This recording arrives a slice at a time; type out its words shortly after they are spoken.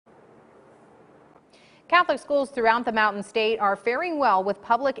Catholic schools throughout the Mountain State are faring well with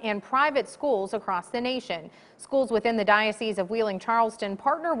public and private schools across the nation. Schools within the Diocese of Wheeling-Charleston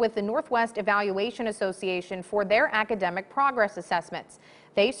partner with the Northwest Evaluation Association for their academic progress assessments.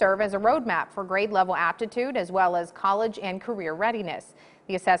 They serve as a roadmap for grade level aptitude as well as college and career readiness.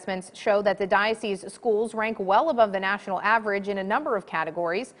 The assessments show that the diocese schools rank well above the national average in a number of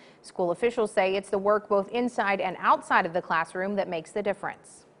categories. School officials say it's the work both inside and outside of the classroom that makes the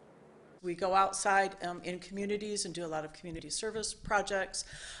difference. We go outside in communities and do a lot of community service projects.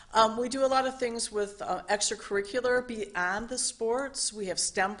 We do a lot of things with extracurricular beyond the sports. We have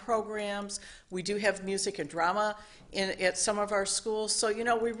STEM programs. We do have music and drama at some of our schools. So, you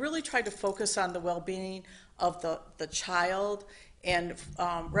know, we really try to focus on the well-being of the child and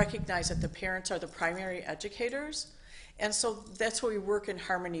recognize that the parents are the primary educators. And so that's where we work in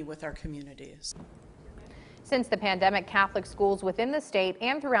harmony with our communities. Since the pandemic, Catholic schools within the state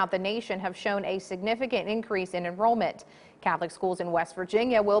and throughout the nation have shown a significant increase in enrollment. Catholic schools in West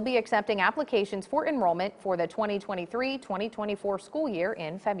Virginia will be accepting applications for enrollment for the 2023-2024 school year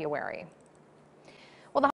in February.